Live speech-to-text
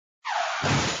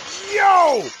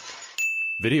Yo!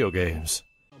 Video games.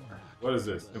 What is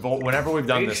this? Whenever we've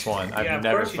done this one, I've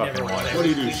never fucking won it. What do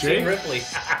you do, shake? Ripley.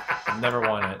 I've never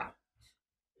won it.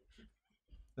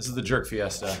 This is the jerk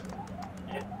fiesta.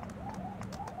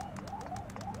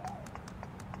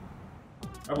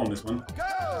 I won this one.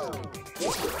 Go!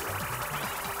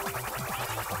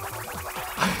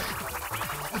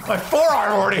 My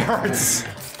forearm already hurts.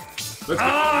 Let's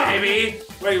go, baby.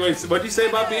 Wait. So what'd you say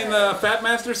about being the Fat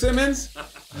Master Simmons?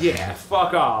 Yeah,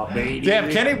 fuck off, baby. Damn,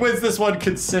 Kenny wins this one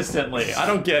consistently. I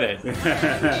don't get it.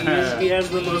 He has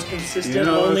the most consistent You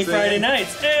know what I'm Only saying? Friday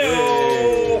nights. Ew!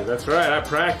 Hey, that's right. I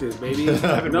practice, baby.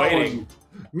 I've been waiting.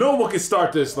 No one can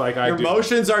start this like I Your do.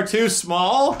 motions are too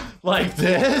small? Like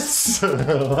this?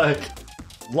 Like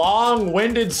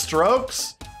long-winded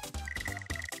strokes?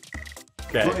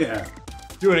 Okay. Oh, yeah.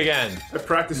 Do it again. I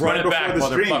practiced Run right it before back, the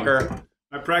stream. motherfucker.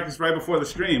 I practiced right before the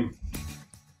stream.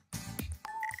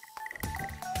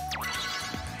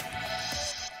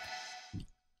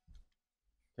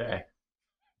 Okay.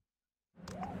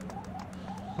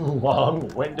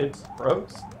 Long-winded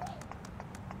strokes?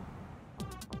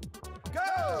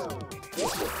 Go!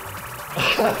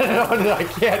 I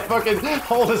can't fucking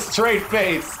hold a straight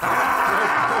face.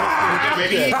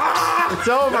 It's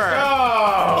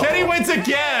over. Kenny wins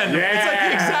again. Yeah. It's like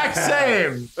the exact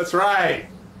same. That's right.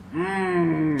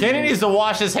 Kenny needs to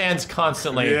wash his hands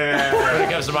constantly Yeah. when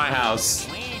he comes to my house.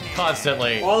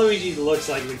 Constantly. Waluigi looks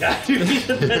like the guy who needs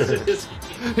the best of his.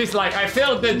 He's like, I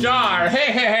filled the jar.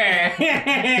 Hey, hey,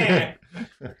 hey.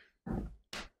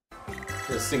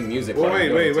 Just sing music. Well,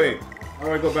 wait. How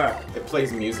do I go back? It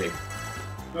plays music.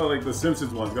 No, like the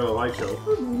Simpsons one's got a light show.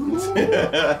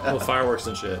 All the fireworks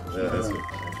and shit. Yeah, that's good.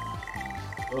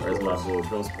 Where's my little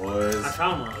ghost boys? I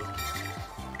found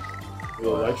one. A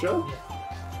light show?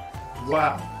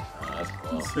 Wow. That's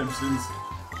cool. Simpsons.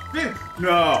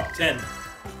 No. 10.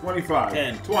 25.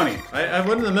 10. 20. I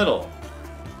went in the middle.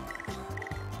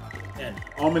 10.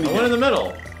 How many? I went in the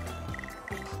middle.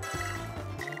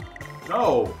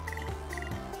 No.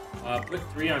 Put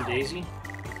 3 on Daisy.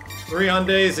 3 on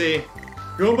Daisy.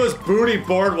 Goomba's Booty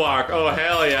Boardwalk. Oh,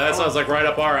 hell yeah. That sounds like right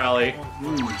up our alley.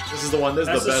 This is the one. This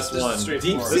is the best one.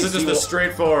 This is just a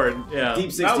straightforward. Yeah.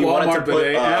 Deep Six, Not do you want it to Walmart put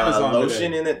today, Amazon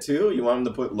lotion today. in it too? You want him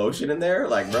to put lotion in there?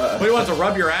 Like, bruh. What, you want to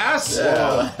rub your ass?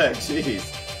 Yeah, like, jeez.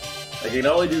 Like, you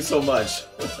can only do so much.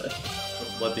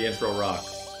 Let the intro rock.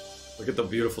 Look at the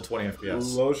beautiful 20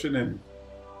 FPS. Lotion and.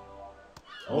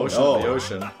 Ocean no. of the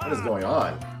ocean. What is going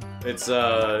on? It's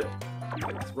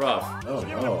rough. Oh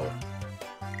no.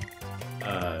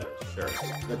 Sure.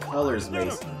 The colors,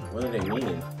 Mason. What do they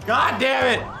mean? God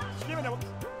damn it!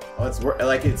 Oh, it's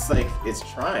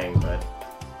it's trying, but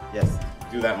yes,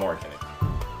 do that more, Kenny.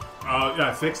 Yeah,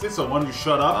 I fixed it. So why don't you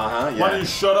shut up? Yeah. Why don't you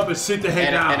shut up and sit the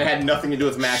head down? And it had nothing to do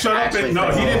with Max. Shut up and no,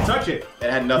 he didn't touch it. It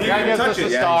had nothing. He to didn't do touch with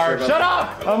it. a star. Yeah, Shut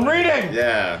up! I'm reading!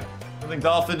 Yeah. I think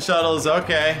Dolphin Shuttles,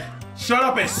 okay. Shut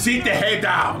up and sit the head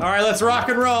down. Alright, let's rock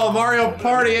and roll. Mario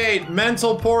Party 8,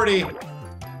 Mental Porty.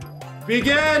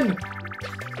 Begin!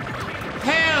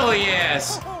 Hell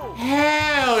yes!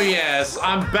 Hell yes!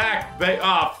 I'm back,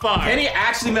 oh, fuck. Kenny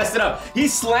actually messed it up. He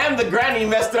slammed the ground and he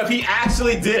messed it up. He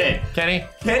actually did it. Kenny?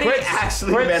 Kenny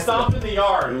actually quit messed it up. stomping the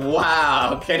yard.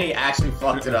 Wow, Kenny actually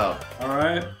fucked it up.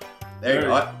 Alright. There you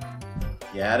go.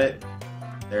 You had it.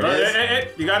 There it is.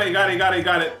 Hey. You got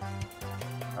it.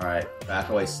 All right, back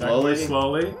away slowly.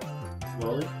 Slowly.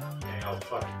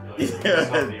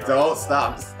 Don't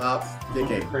stop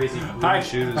kicking. Crazy I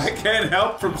shoes. can't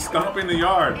help from stomping the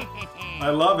yard. I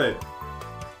love it.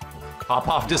 Pop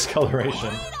off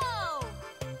discoloration.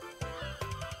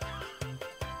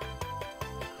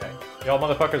 Okay. Y'all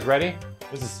motherfuckers ready?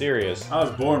 This is serious. I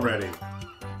was born ready.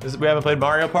 We haven't played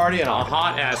Mario Party in a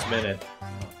hot ass minute.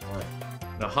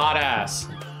 In a hot ass.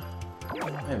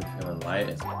 I'm feeling light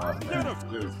as fuck.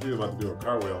 Dude, he's about to do a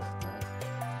cartwheel.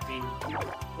 I mean,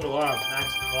 put a lot of Max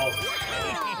balls.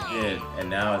 I did, and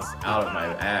now it's out of my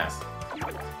ass.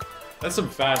 That's some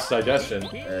fast digestion.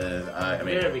 I You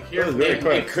mean, gotta be careful.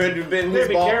 it could have been You his gotta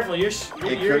be ball. careful. Your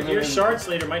could've been- shards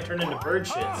later might turn into bird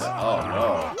shits. Oh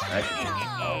no, that could be.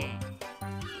 Oh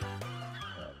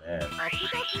man.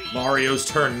 Mario's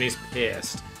turn and he's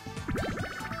pissed.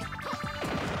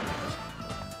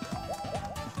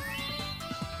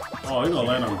 Oh, he's gonna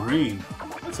land on green.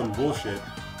 That's some bullshit.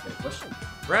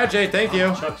 Brad J, thank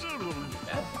you. Chuck's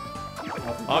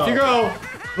Off you go.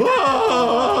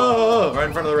 Whoa! Right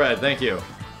in front of the red, thank you.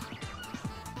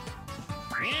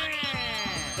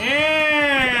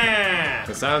 Yeah!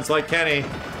 It sounds like Kenny.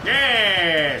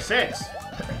 Yeah, 6.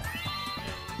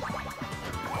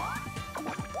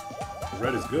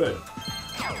 Red is good.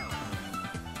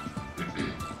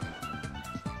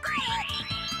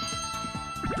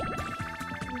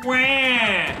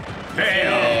 Damn.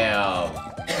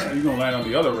 Damn. You're gonna land on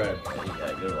the other red. Yeah, you got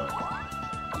a good one.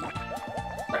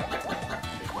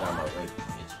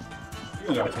 You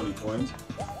only got 20 coins.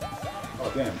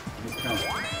 Oh, damn. This counts.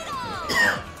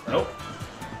 Nope.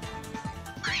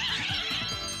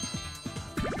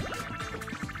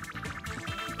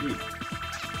 You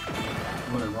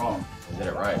went it wrong. I did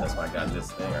it right. That's why I got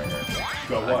this thing right here. You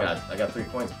got what? I got 3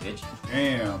 points, bitch.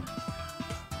 Damn.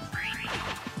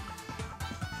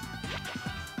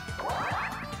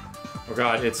 Oh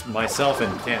god, it's myself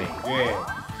and Kenny.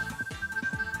 Yeah.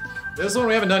 This one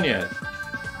we haven't done yet.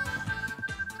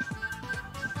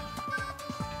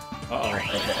 Uh-oh.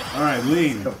 Okay. All right,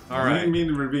 lean. All right. Lean, mean,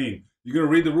 and ravine. You gonna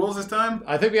read the rules this time?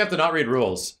 I think we have to not read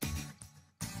rules.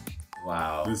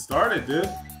 Wow. It started, dude.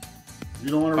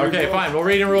 You don't want to read Okay, the rules? fine. We'll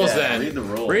read the rules Yeah, then. read the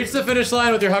rules. Reach the finish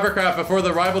line with your hovercraft before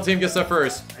the rival team gets there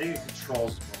first. I think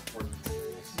controls more important than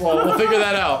rules. Well, we'll figure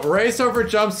that out. Race over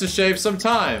jumps to shave some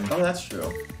time. Oh, that's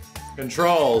true.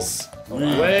 Controls. Oh,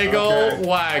 wow. Wiggle, Okay.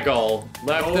 waggle.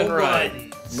 Left No and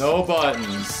right. buttons. No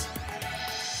buttons.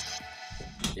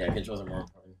 Yeah, controls are more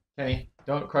important. Kenny,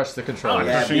 don't crush the controller.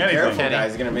 Yeah, crushing be anything. careful, Kenny.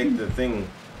 guys. You're gonna make the thing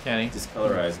Kenny.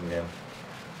 discolorizing again.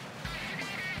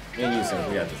 Me and you, Sam,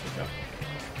 we got this. Let's go.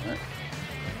 Alright.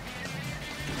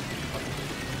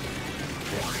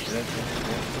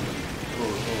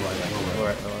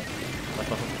 Alright.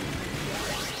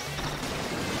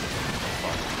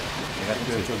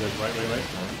 Good, so good.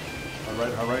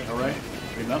 Right. All right.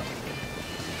 Good enough.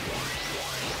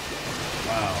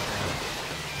 Wow.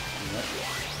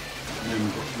 And then,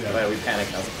 Yeah, yeah. we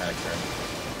panicked. That was a panic turn.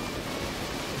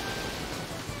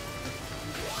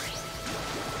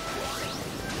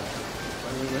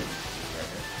 Wait.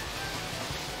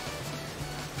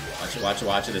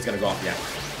 Watch it. It's gonna go off. Yeah.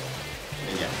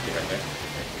 Yeah, get right there.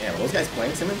 Yeah, were those guys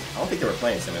playing Simmons? I don't think they were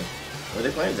playing Simmons. Were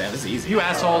they playing? Damn, this is easy. You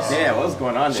assholes. Yeah, what was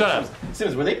going on there? Shut up.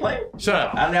 Simmons, were they playing? Shut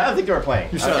up. I don't think they were playing.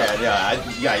 You shut up.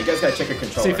 Yeah, you guys gotta check your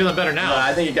controller. So you feeling better now? No,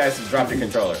 I think you guys dropped your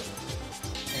controllers.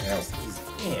 Damn, that was easy.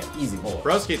 Damn, easy boy.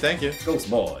 Broski, thank you. Ghost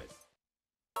boys.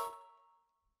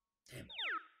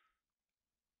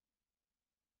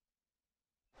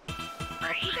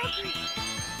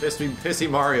 Pissy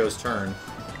Mario's turn.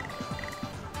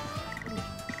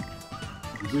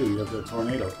 You do. You have the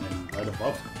tornado thing right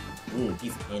above. Ooh,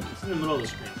 he's handy. It's in the middle of the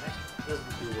screen. Actually, it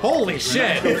doesn't do well. Holy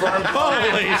shit!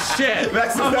 Holy shit!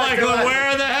 That's I'm like, exactly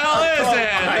where the hell is Oh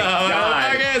it? my Where the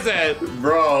God. fuck is it?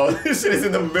 Bro, this shit is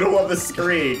in the middle of the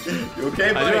screen. You okay,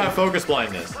 I buddy? do have focus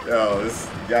blindness. Oh, this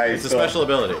guy is It's a still special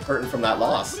ability. hurting from that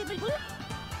loss.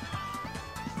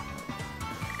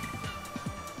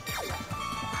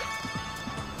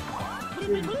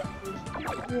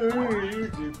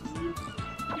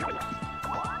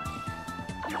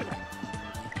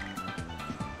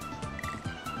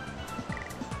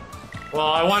 Well,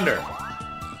 I wonder.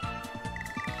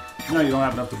 No, you don't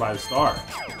have enough to buy the star.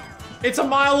 It's a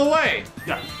mile away.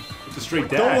 Yeah, it's a straight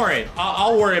dash. Don't worry.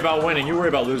 I'll worry about winning. You worry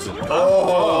about losing.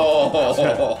 Oh!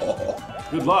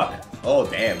 Good luck. Oh,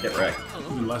 damn, get wrecked.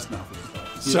 Even less now for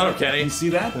the star. Shut up, Kenny. You see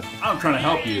that? I'm trying to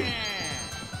help you.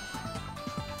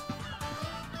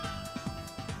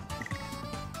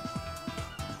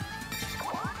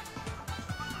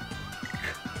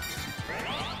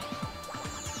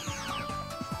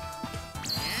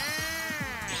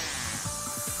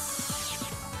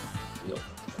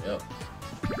 Yep.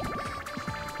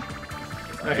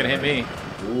 Not gonna hit me.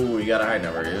 Ooh, you got a high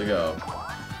number. Here we go.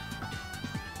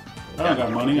 I don't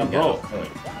got money. I'm broke. Bam!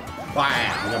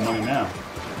 I got money now.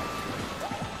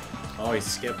 Oh, he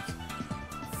skipped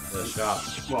the shop.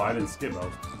 Well, I didn't skip. I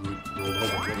was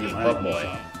rolled over. You broke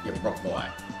boy. You broke boy.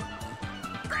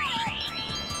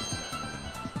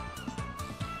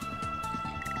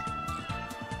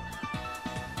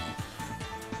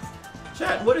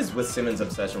 Chat, what is with Simmons'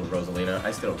 obsession with Rosalina?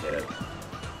 I still don't get it.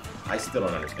 I still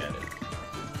don't understand it.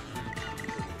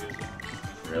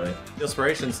 Really?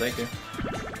 Inspirations, thank you.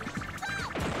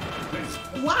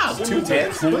 Wow,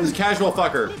 210s? What is casual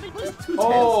fucker?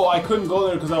 Oh, I couldn't go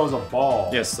there because I was a ball.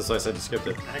 Yes, that's why I said you skipped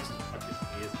it. Actually,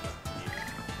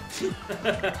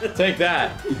 fuck it. Take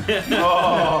that.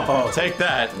 Oh, Take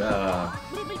that. Uh,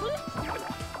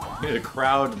 You need to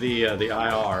crowd the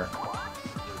IR.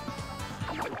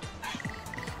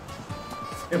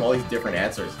 have all these different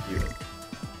answers. Jesus.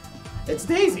 It's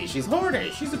Daisy. She's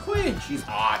horny. She's a queen. She's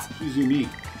hot. she's unique.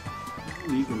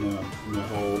 Unique in the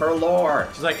whole. Her lore.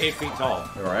 She's like 8 feet tall.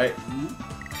 All right.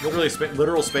 Literally,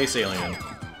 literal space alien.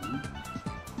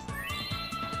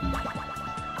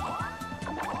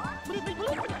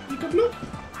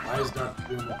 Why is Dr.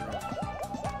 Doom a pro?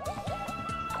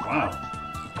 Wow.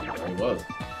 There he was.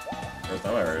 First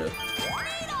time I heard it.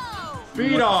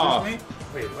 Beat off.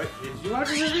 Wait, what? Did you watch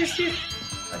this release kit?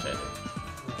 Actually, I did.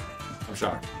 I'm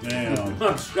shocked. Damn.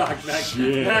 I'm shocked. Max,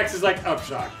 Shit. Max is like, I'm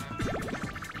shocked.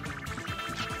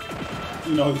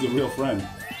 You know, he's a real friend.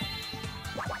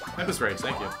 Tempest Rage,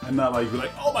 thank you. And not like, be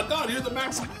like, oh my god, you're the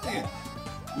Max fan.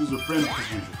 He was a friend because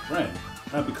he was your friend.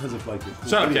 Not because of like your cool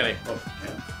Shut up, video. Kenny. Oh,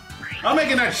 yeah. I'm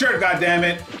making that shirt,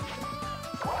 goddammit!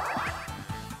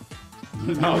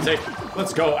 Oh,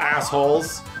 let's go,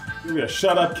 assholes. Give me a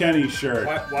Shut Up Kenny shirt.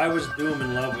 Why was Doom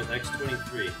in love with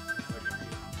X-23?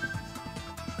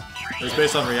 It was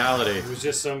based on reality. It was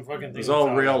just some fucking thing. It was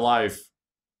all real life.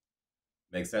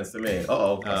 Makes sense to me.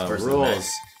 Uh-oh. That's first Rules.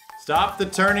 next. Stop the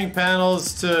turning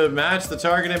panels to match the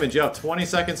target image. You have 20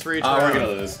 seconds for each Oh, we're round. gonna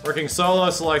lose. Working solo,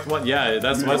 select one. Yeah,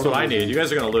 that's what I need. You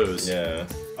guys are gonna lose. Yeah.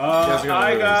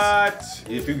 I got...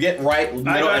 If you get right, middle,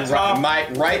 got and top-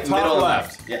 right, top middle, and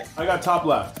left. left. Yeah. I got top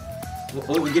left.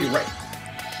 We're getting right.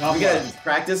 Top We gotta left.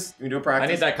 practice. We do a practice.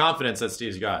 I need that confidence that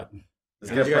Steve's got. Let's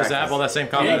You get a guys practice. have all that same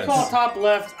You confidence. call top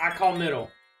left, I call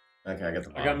middle. Okay, I got the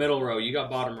bottom. I got middle row, you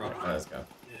got bottom row. Alright, let's go.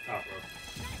 Top row.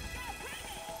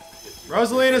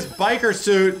 Rosalina's biker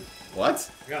suit. What?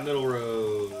 I got middle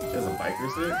row. There's a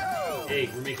biker suit? Egg,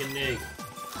 we're making egg.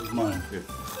 Where's mine?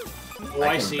 Oh,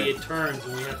 I can see, bet. it turns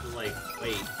and we have to, like,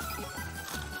 wait.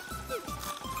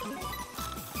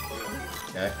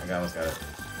 Okay, I almost got it.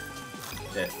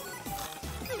 Shit.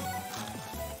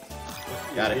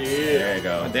 Got it. Yeah. There you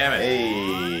go. Oh, damn it.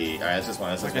 Hey. Alright, that's just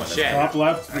one. That's just Like a one. shit. Top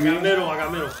left. I got middle, I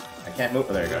got middle. I can't move.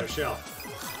 Oh, there I you got go. a shell.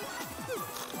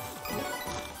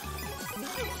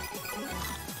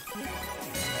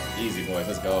 Easy, boys.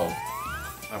 Let's go.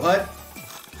 What? What?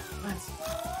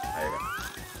 There you go.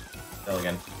 Still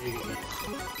again. Egg. There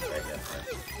you go.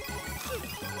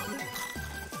 Right.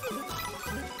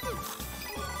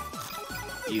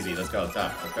 Easy. Let's go.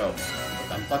 Top. Let's go.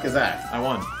 What the fuck is that? I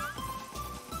won.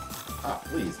 Ah,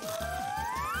 please.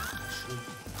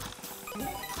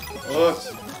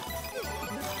 Oops.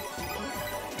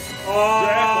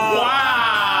 Oh!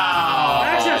 Wow!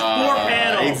 Max has 4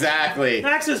 panels. Exactly.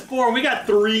 Max has 4, we got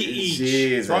 3 each.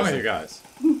 Jesus. What's wrong with you guys?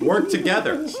 Work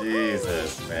together.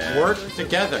 Jesus, man. Work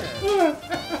together.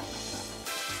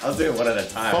 I was doing one at a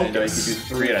time. I didn't know you could do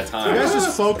 3 at a time. You guys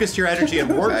just focus your energy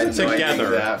and work I had no idea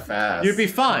together. that fast. You'd be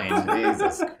fine.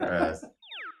 Jesus Christ.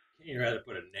 You'd rather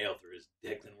put a nail through his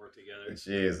dick than work together.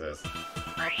 Jesus.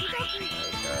 There we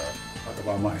go. Talk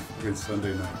about my fucking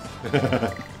Sunday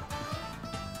night.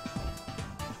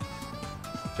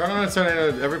 Turn on a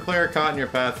tornado. Every player caught in your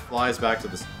path flies back to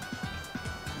the.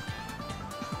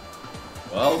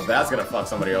 Well, that's gonna fuck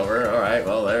somebody over. Alright,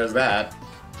 well, there's that.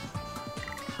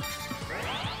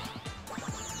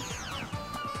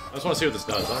 I just want to see what this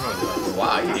does. I don't know what it does.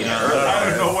 Wow, you didn't I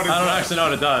don't know what it I don't actually know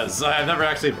what it does. I've never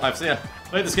actually. I've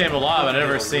played this game a lot, but I've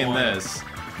never seen this.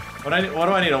 What do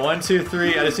I need? A 1, 2, 3.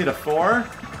 I just need a 4.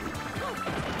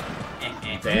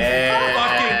 Damn.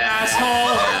 Fucking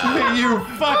asshole! You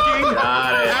fucking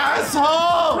Got it.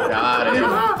 asshole! Got it. You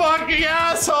fucking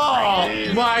asshole!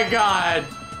 Jeez. My God!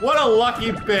 What a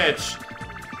lucky bitch!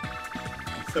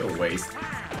 What a waste.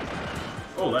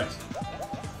 Oh, nice.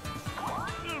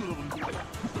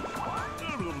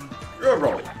 You're a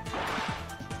rolling.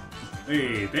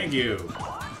 Hey, thank you. I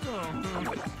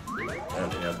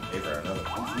don't think I have to pay for another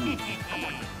one.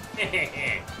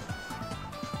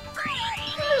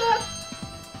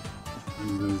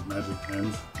 These magic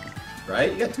pens.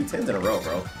 Right? You got 2 10s in a row,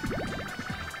 bro.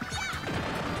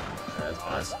 That's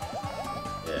fast.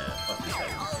 Yeah, fuck these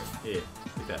things. Yeah,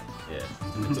 take that.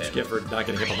 Yeah. Just get for not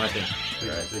getting hit on my thing.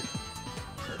 Alright.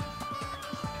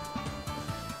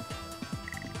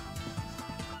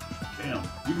 Damn,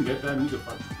 you can get that and you can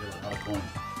fucking get a lot of coins.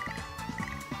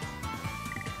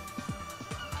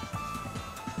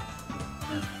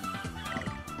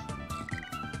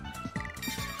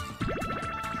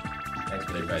 Thanks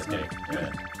for the advice, Kenny.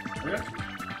 Yeah. Yeah.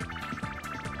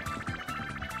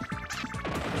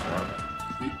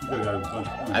 You could've got a bunch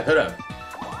of coins. I could have.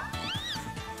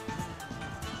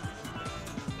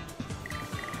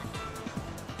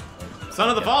 Son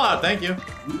of the Fallout, thank you.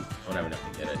 Don't have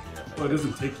enough to get it. Well, it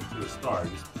doesn't take you to the star, it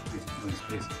just takes you to the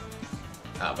space.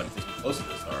 Ah, but it takes me close to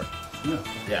the star. Yeah.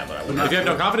 Yeah, but I If wouldn't. you have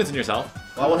no confidence in yourself,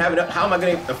 Well, I won't have enough. How am I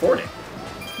going to afford it?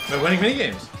 by winning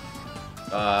minigames.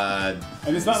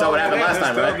 And it's not So all what that, happened last there's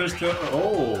time, still, right? There's still,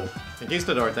 oh.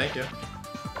 Conquistador, thank you.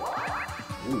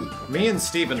 Ooh. Me and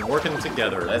Steven working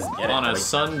together Let's get it, on a buddy.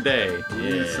 Sunday.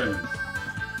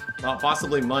 Yeah.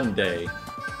 Possibly Monday.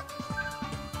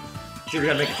 See if we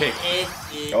gotta make a cake.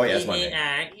 Oh, yeah, that's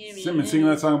Monday. Simmons, sing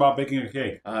that song about baking a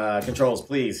cake. Controls,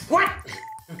 please. What?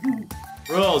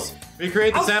 Rules. We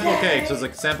create the sample cake. So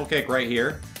there's a sample cake right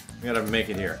here. We gotta make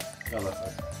it here. Yeah, left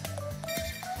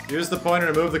side. Use the pointer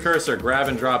to move the cursor. Grab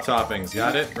and drop toppings.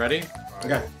 Got it? Ready?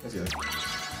 Okay, let's do it.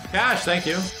 Cash, thank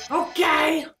you.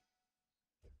 Okay!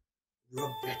 Rub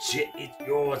that shit, it's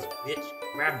yours, bitch.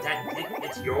 Grab that dick,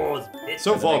 it's yours, bitch.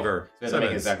 So vulgar. Does that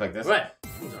make it back like this? What?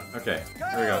 Okay,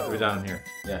 here we go. We're down here.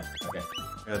 Yeah, okay.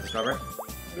 You got the strawberry?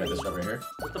 We got this over here.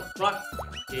 What the fuck?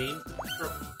 Game?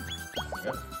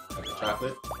 Yep. Got the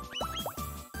chocolate.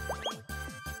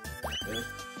 Good.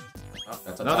 Oh,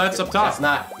 that's up No, top. that's up top. That's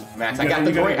not. Max, I You got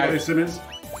the got point. it, Simmons.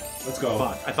 Let's go.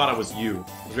 Fuck, I thought it was you.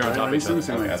 We were on top of Ready, each other. Simmons?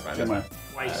 Same way. that's fine. Same way.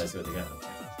 Twice. Let's see what they got.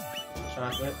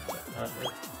 Chocolate.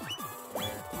 Chocolate.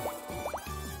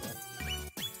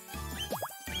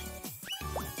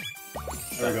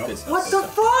 There we go. Good stuff, What good the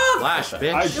stuff. fuck? Flash, I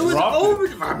bitch. It was dropped over.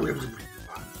 It went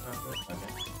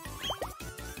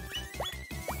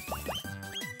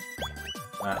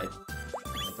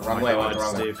the wrong my way. It God, went the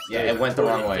wrong way. Steve, Yeah, Steve. it went the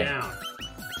wrong Put it way. down.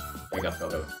 There you go. Go,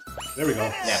 go. There we go.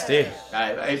 Yeah. Steve.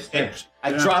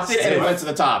 I dropped it and it went to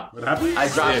the top. What happened? I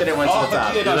dropped it and went to the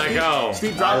top. Did I go?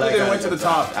 Steve I dropped like it and that. went to the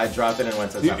top. I dropped it and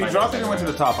went to the top. You dropped it and went to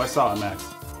the top. I saw it, Max.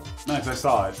 Max, I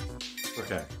saw it.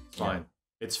 Okay, fine.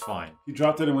 It's fine. You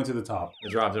dropped it and went to the top. I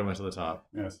dropped it and went to the top.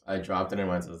 Yes. I dropped it and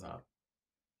went to the top.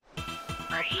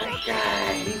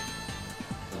 Okay.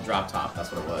 The drop top,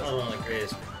 that's what it was. Oh, the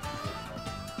greatest.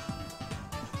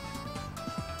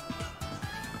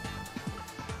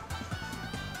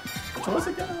 Which one was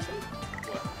it again?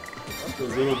 So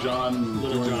Little John.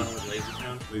 Little John with laser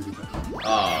town. Lazy Town.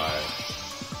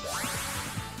 Oh.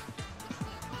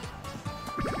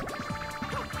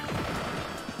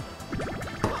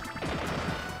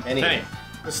 Any. Kenny,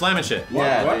 quit slamming shit.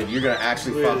 Yeah, What? dude, you're gonna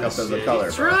actually Wait fuck a up the second.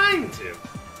 color, bro. Trying to.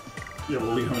 Yeah,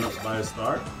 well, we coming up by a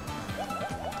star.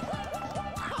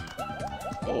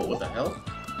 Oh, what the hell?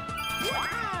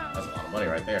 That's a lot of money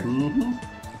right there. Mm-hmm.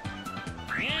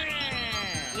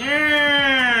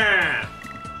 Yeah.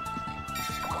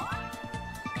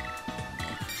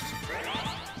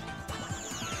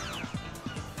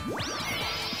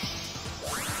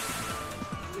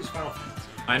 Who's Final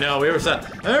Fantasy? I know, we were I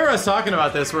remember us talking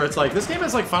about this where it's like, this game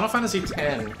has like Final Fantasy X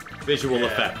visual Yeah.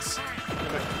 effects.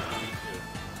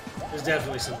 There's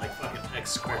definitely some like fucking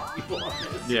X-squared people on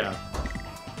this. Yeah.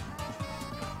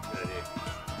 Good idea.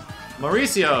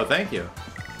 Mauricio, thank you.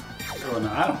 Oh,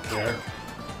 no, I don't care.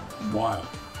 I'm wild.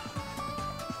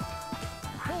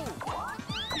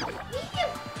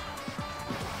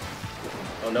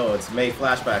 Oh no, it's May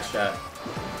flashbacks chat.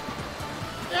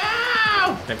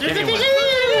 And Kenny went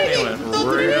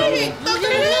real.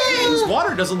 This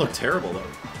water doesn't look terrible though.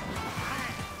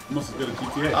 Almost as good as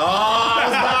GTA. Oh, I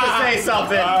was about to say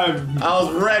something. I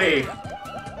was ready.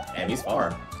 And he's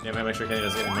far. Yeah, man, make sure Kenny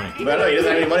doesn't get any money. But no, he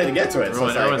doesn't have any money to get to it. So Everyone,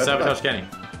 it's like, everyone what the sabotage Kenny.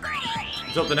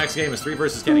 Let's hope the next game is 3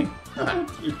 versus Kenny. fuck?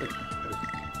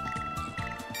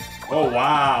 Oh,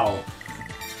 wow.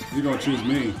 You're gonna choose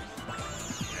me.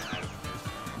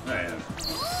 Man.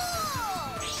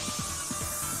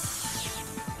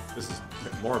 This is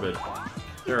morbid.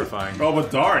 Terrifying. Oh, but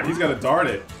dart. He's gotta dart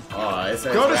it. Oh, it's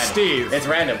Go to random. Steve. It's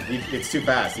random. It's too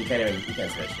fast. He can't see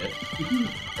that shit.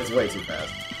 It's way too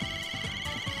fast.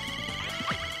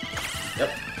 Yep.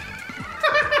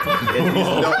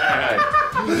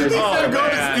 There's no, Oh, Go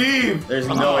to man. Steve. there's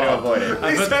no way to avoid it.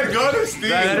 He said go to Steve.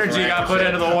 That energy got put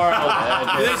into the world.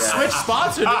 Did they Yeah. switch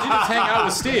spots or did you just hang out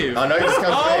with Steve? Oh no, he just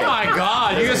comes Oh straight. my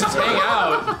god, you guys just hang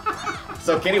out.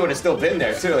 So Kenny would have still been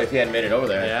there too if he hadn't made it over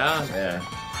there. Yeah? Yeah.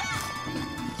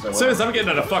 So As soon as I'm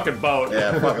getting in a fucking boat.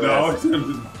 yeah, fuck No, no. it's I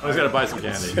just gotta buy some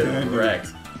candy. Correct.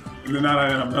 they're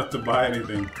not enough to buy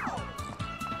anything.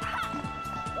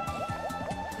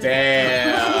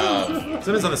 Damn.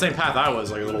 Simmons on the same path I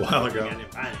was like a little while ago.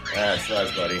 That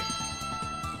sucks, buddy.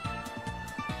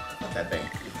 Fuck that thing.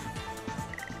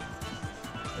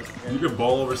 You could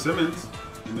bowl over Simmons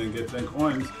and then get 10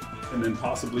 coins and then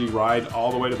possibly ride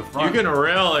all the way to the You front. can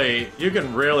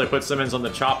really put Simmons on the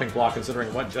chopping block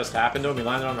considering what just happened to him. He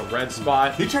landed on a red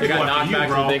spot. He tried to got go knocked after you, back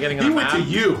bro. to the beginning of He the went map. to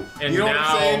you. And you know what now-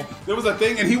 I'm saying? There was a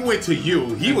thing, and he went to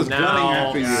you. He was now- gunning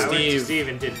after you. I went to Steve. Steve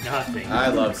and did nothing. I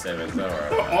love Simmons. Don't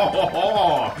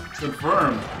worry.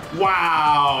 Confirmed.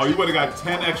 Wow, you would have got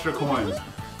 10 extra coins.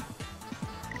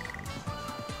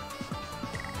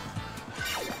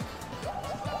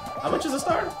 How much is a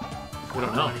star? We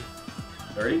don't know.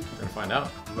 30? We're gonna find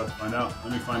out. I'm about to find out.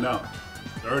 Let me find out.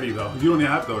 30 though. You don't even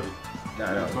have 30.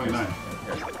 No, no. 29.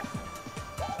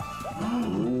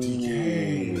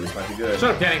 DK. This might be good.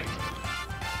 Shut up, Kenny.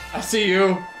 I see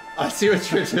you. I see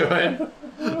what you're doing.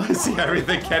 I see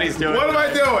everything Kenny's doing. What am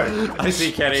I doing? I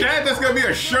see Kenny. Chad, that's gonna be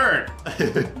a shirt.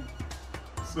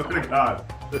 Swear to God.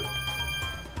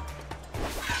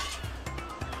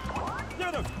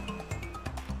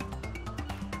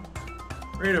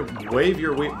 Ready to wave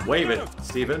your wave it,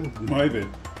 Steven. Wave it.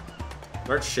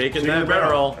 Start shaking Shake that the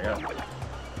barrel. barrel.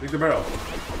 Take the barrel.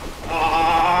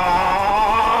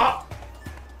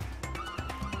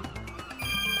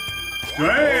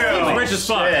 Damn! He's rich as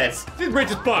fuck. Shit. He's rich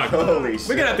as fuck. Holy shit.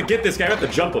 We're gonna have to get this guy. We have to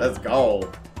jump him. Let's go.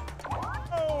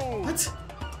 What?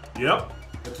 Yep.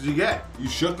 That's what you get. You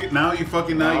shook it, now you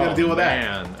gotta deal with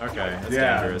that. Man, okay, that's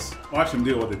dangerous. Watch him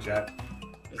deal with it, chat.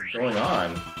 What's going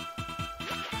on?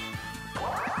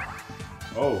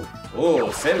 Oh. Oh,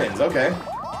 Simmons, okay. Then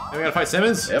we gotta fight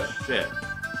Simmons? Yep. Shit.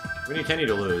 We need Kenny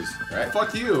to lose. Right.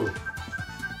 Fuck you.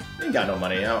 You ain't got no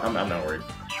money. I'm not worried.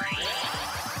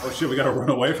 Oh shit, we gotta run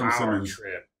away from Power Simmons.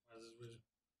 trip.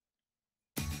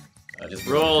 Just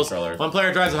Rules. controller. One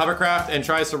player drives a hovercraft and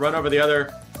tries to run over the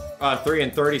other 3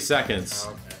 in 30 seconds.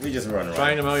 We just run around.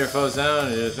 Trying to mow your foes down.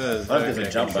 There's a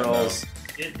jump button, controls.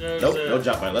 Get those, Nope, no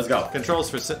jump button. Let's go. Controls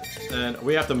for and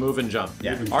we have to move and jump.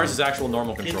 Yeah. Ours is actual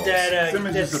normal controls. Get that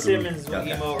Simmons Simmons just have to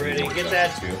Yeah, emote ready. Get Jump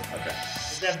that, too. Okay.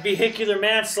 that vehicular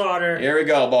manslaughter Here we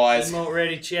go, boys. emote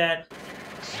ready, chat.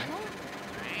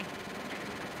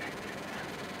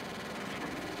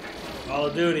 Call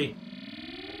of Duty.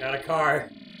 Got a car.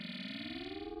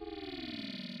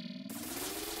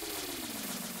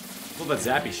 What about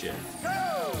zappy shit?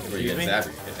 Where you get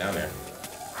zapped? Get down there.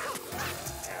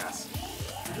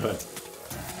 Good.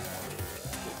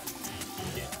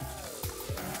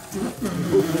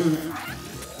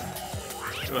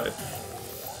 Good.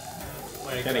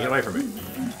 Like, Kenny, get away from me.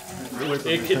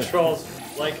 it controls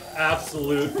like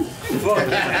absolute fucking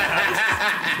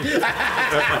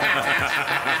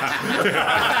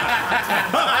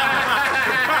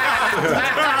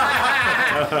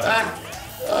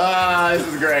This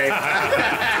is great.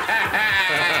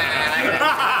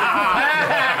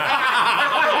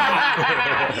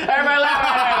 Everybody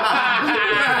laugh.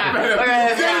 Look at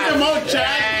this. Get his emote,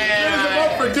 chat! Get his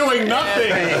emote for doing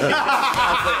nothing!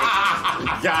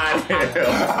 Got him.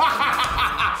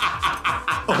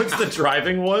 Oh, it's the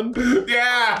driving one?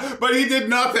 Yeah, but he did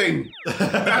nothing.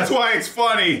 That's why it's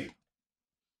funny.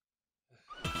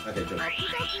 Okay, good.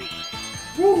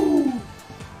 Woo!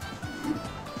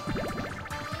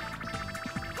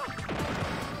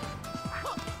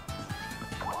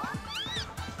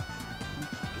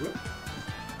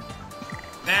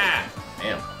 Nah.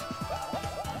 Damn.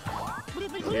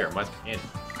 Here, my candy.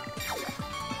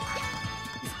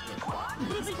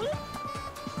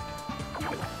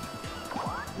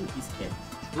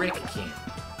 Brick can.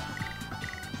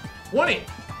 20!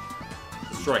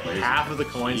 Destroy half of the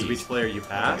coins of each player you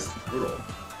pass. Brutal.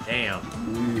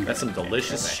 Damn. That's some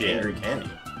delicious That's shit. angry candy.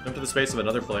 Jump to the space of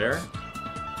another player.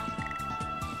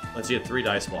 Let's get 3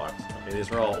 dice blocks. Okay,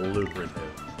 these are all lucrative.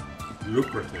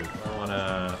 Lucrative. I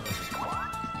wanna...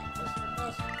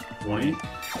 20?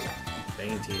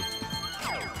 Dainty.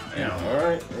 Yeah,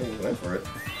 alright. Hey, went for it.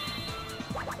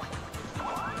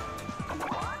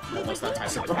 That one's not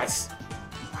twice or thrice.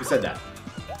 Who said that?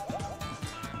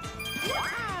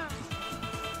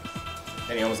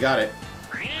 Kenny almost got it.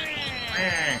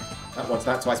 Not once,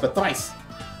 not twice, but thrice.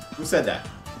 Who said that?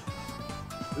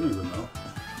 I don't even know.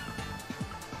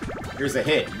 Here's a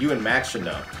hint. You and Max should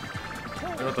know.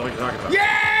 I don't know what the fuck you're talking about.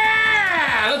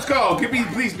 Yeah! Let's go! Give me,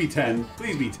 please be 10.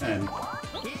 Please be 10.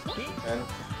 10.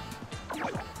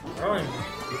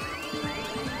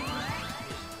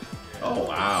 Oh,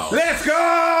 wow. Let's go!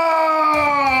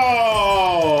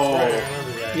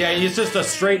 Yeah, he's just a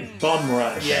straight bum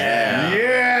rush. Yeah.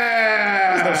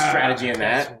 Yeah! There's no strategy in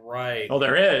That's that. right. Oh,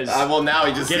 there is. Well, now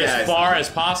he just Get as far as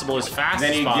possible, as fast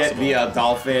Then as you possible. get the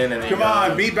dolphin, and then Come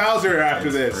on, beat Bowser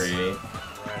after this. Free.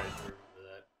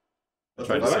 I'll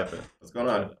try to What? skip it. What's going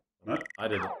on? What? I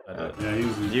did it. I did it. Yeah, he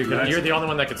was. You're the only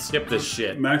one that can skip this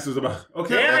shit. Max was about.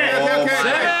 Okay, Damn it. okay, okay.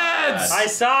 Simmons! I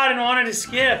saw it and wanted to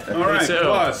skip. All right, too.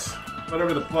 plus.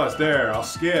 Whatever the plus. There, I'll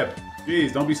skip.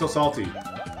 Jeez, don't be so salty.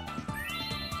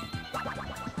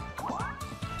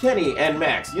 Kenny and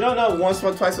Max. You don't know once,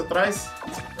 twice, or thrice?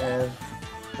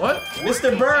 What?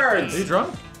 Mr. Burns! Are you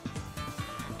drunk?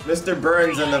 Mr.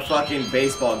 Burns in the fucking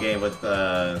baseball game with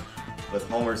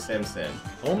Homer Simpson.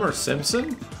 Homer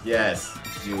Simpson? Yes,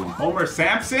 you Homer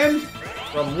Sampson?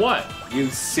 From what? you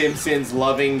Simpsons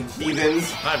loving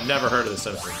heathens. I've never heard of the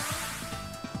Simpsons.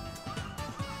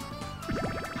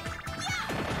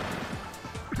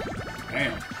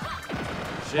 Damn.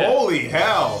 Shit. Holy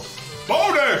hell!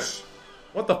 Bonus!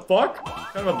 What the fuck?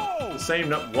 Kind of the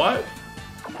same what?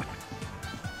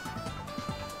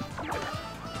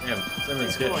 Damn,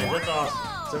 Simmons getting That's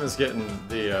awesome. Simmons getting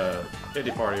the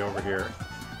kitty party over here.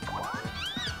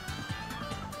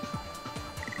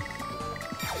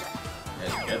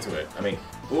 Yeah, get to it. I mean,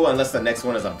 ooh, unless the next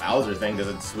one is a Bowser thing, does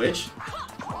it switch?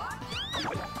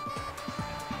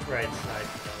 right side.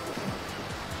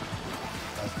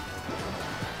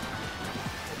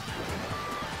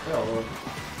 Well,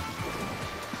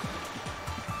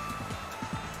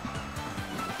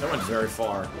 That went very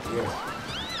far.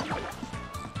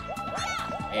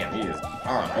 Damn, he is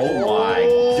on. Oh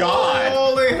my god!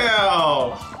 holy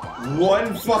hell!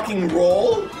 One fucking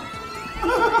roll?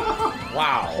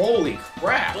 Wow. Holy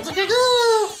crap!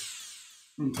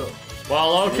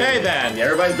 Well, okay then.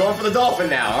 Everybody's going for the dolphin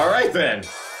now. Alright then.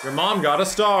 Your mom got a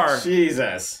star.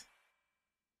 Jesus.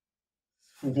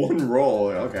 One roll.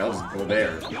 Okay, I'll just go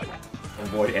there.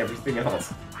 Avoid everything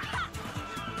else.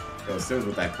 Go Sims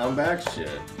with that comeback?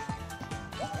 Shit.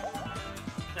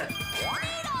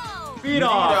 Beat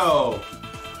off.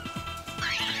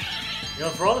 You know,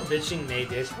 for all the bitching Nate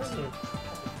did, she wasn't even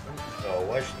so,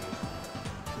 was she?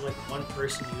 She was like one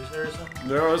person user or something?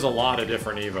 There was a lot of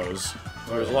different Evos.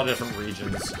 There was a lot of different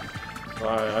regions.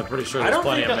 I'm pretty sure there's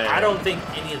plenty of names. I don't think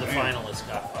any of the finalists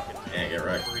got fucking Yeah, get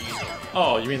right.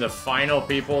 Oh, you mean the final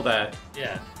people that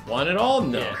Yeah. won it all?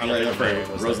 No. Yeah. I'm gonna go for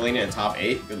Rosalina in top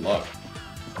 8. Good luck.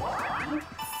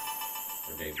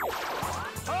 Or Daisy.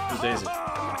 Who's Daisy?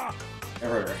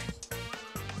 Never.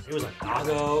 It was a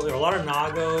Nago. There were a lot of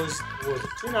Nagos. There was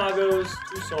 2 Nagos,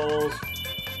 2 Souls.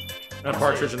 A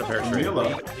partridge and a pear tree.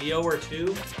 Mila. Leo were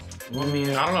 2. I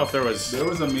don't know if there was... There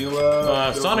was a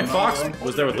Mila. Sonic Fox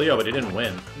was there with Leo, but he didn't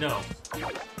win. No.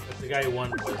 But the guy who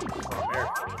won was from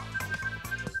America.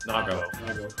 Nago.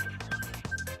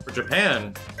 For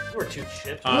Japan, There were 2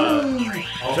 shit.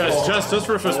 just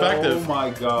for perspective, Oh my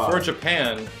god. for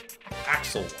Japan,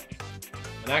 Axel won.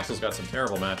 And Axel's got some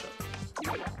terrible matchups.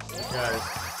 Guys.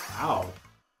 Ow.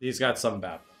 He's got some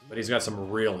bad ones, but he's got some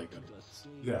really good ones.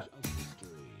 Yeah.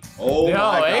 Oh Yo, my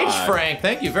god. H Frank,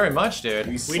 thank you very much, dude.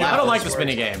 I don't like this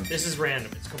minigame. This is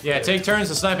random. It's completely Yeah, take turns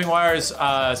to sniping wires.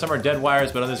 Some are dead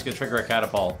wires, but others can trigger a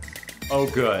catapult. Oh,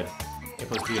 good. A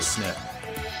plus B is snip.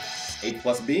 8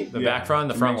 plus B? The back front,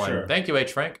 the front make one. sure. Thank you,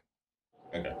 H Frank.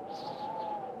 Okay.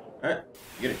 Alright,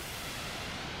 get it.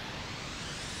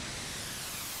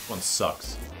 This one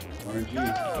sucks. RNG.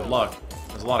 Good luck.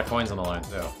 There's a lot of coins on the line,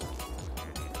 too.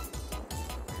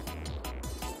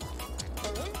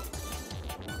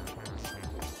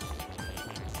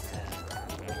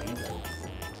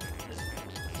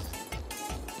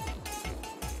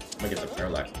 I'm gonna get the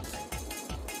parallax.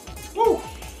 Woo!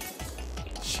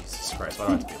 Jesus Christ, why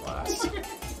do I have to be last?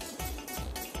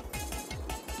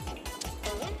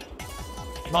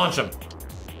 Launch him!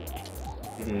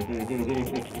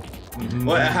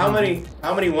 What? How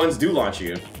many ones do launch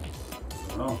you?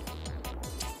 Oh.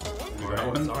 You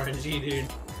got It's one? RNG, dude.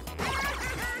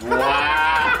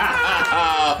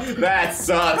 Wow! That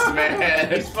sucks,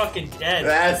 man. He's fucking dead.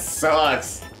 That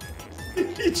sucks.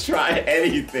 You try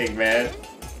anything, man.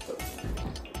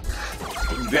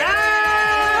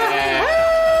 Damn!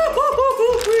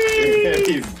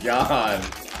 He's gone.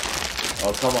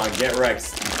 Oh, come on, get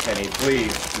Rex, Kenny,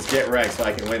 please. Just get Rex so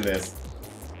I can win this.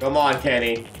 Come on,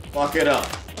 Kenny. Fuck it up.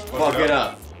 Fuck it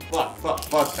up.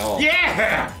 Fuck. Oh.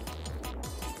 Yeah!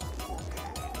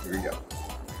 Here we go.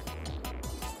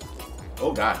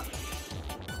 Oh, God.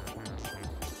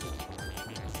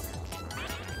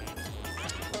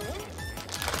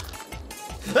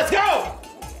 Let's go!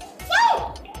 Woo!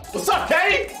 What's up,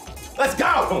 Kenny? Let's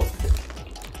go!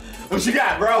 What you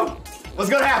got, bro? What's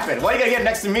gonna happen? Why you gotta get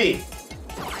next to me?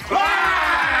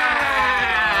 Ah!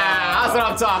 That's what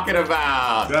I'm talking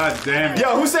about. God damn it.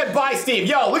 Yo, who said bye, Steve?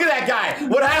 Yo, look at that guy.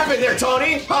 What happened there,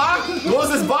 Tony? Huh? What was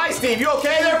this bye, Steve? You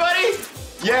okay there, buddy?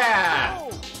 Yeah.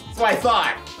 That's what I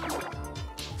thought.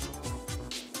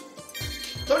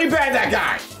 Tony banned that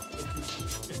guy.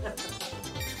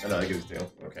 I know, I give it to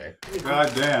you. Okay.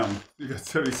 God damn. You got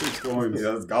 76 coins.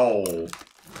 Let's go.